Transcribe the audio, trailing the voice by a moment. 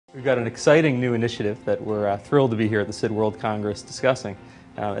We've got an exciting new initiative that we're thrilled to be here at the SID World Congress discussing,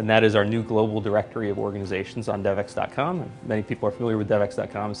 and that is our new global directory of organizations on Devex.com. Many people are familiar with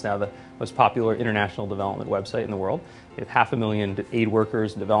Devex.com. It's now the most popular international development website in the world. We have 500,000 aid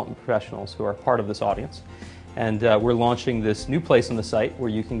workers and development professionals who are part of this audience. And we're launching this new place on the site where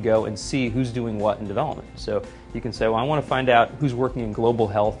you can go and see who's doing what in development. So you can say, well, I want to find out who's working in global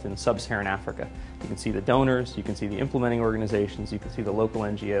health in sub-Saharan Africa. You can see the donors, you can see the implementing organizations, you can see the local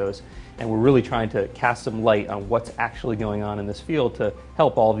NGOs, and we're really trying to cast some light on what's actually going on in this field to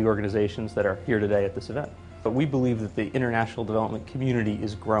help all of the organizations that are here today at this event. But we believe that the international development community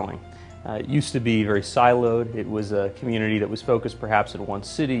is growing. It used to be very siloed. It was a community that was focused perhaps in one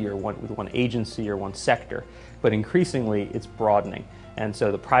city or with one agency or one sector, but increasingly it's broadening. And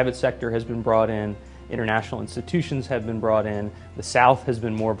so the private sector has been brought in, international institutions have been brought in, the South has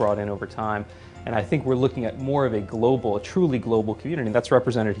been more brought in over time, and I think we're looking at more of a global, a truly global community. That's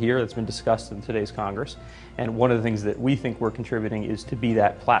represented here, that's been discussed in today's Congress. And one of the things that we think we're contributing is to be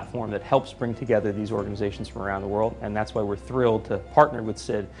that platform that helps bring together these organizations from around the world, and that's why we're thrilled to partner with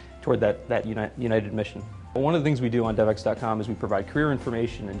SID toward that united mission. One of the things we do on Devex.com is we provide career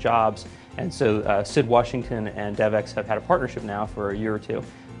information and jobs, and so SID Washington and Devex have had a partnership now for a year or two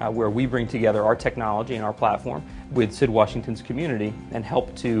where we bring together our technology and our platform with SID Washington's community and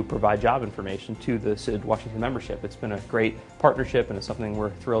help to provide job information to the SID Washington membership. It's been a great partnership and it's something we're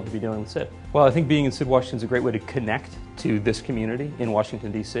thrilled to be doing with SID. Well, I think being in SID Washington is a great way to connect to this community in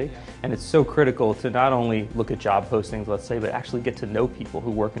Washington, D.C. And it's so critical to not only look at job postings, let's say, but actually get to know people who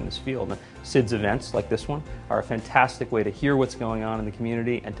work in this field. And SID's events like this one are a fantastic way to hear what's going on in the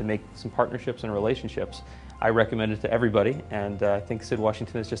community and to make some partnerships and relationships. I recommend it to everybody, and I think SID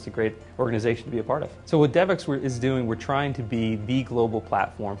Washington is just a great organization to be a part of. So what Devex is doing, we're trying to be the global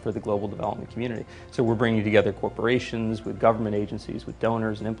platform for the global development community. So we're bringing together corporations with government agencies, with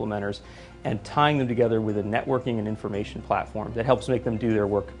donors and implementers, and tying them together with a networking and information platform that helps make them do their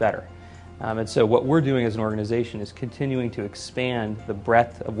work better. And so what we're doing as an organization is continuing to expand the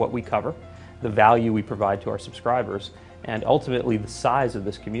breadth of what we cover, the value we provide to our subscribers, and ultimately the size of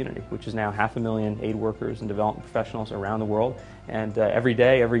this community, which is now 500,000 aid workers and development professionals around the world. And every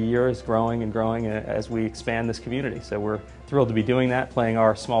day, every year is growing and growing as we expand this community. So we're thrilled to be doing that, playing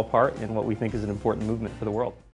our small part in what we think is an important movement for the world.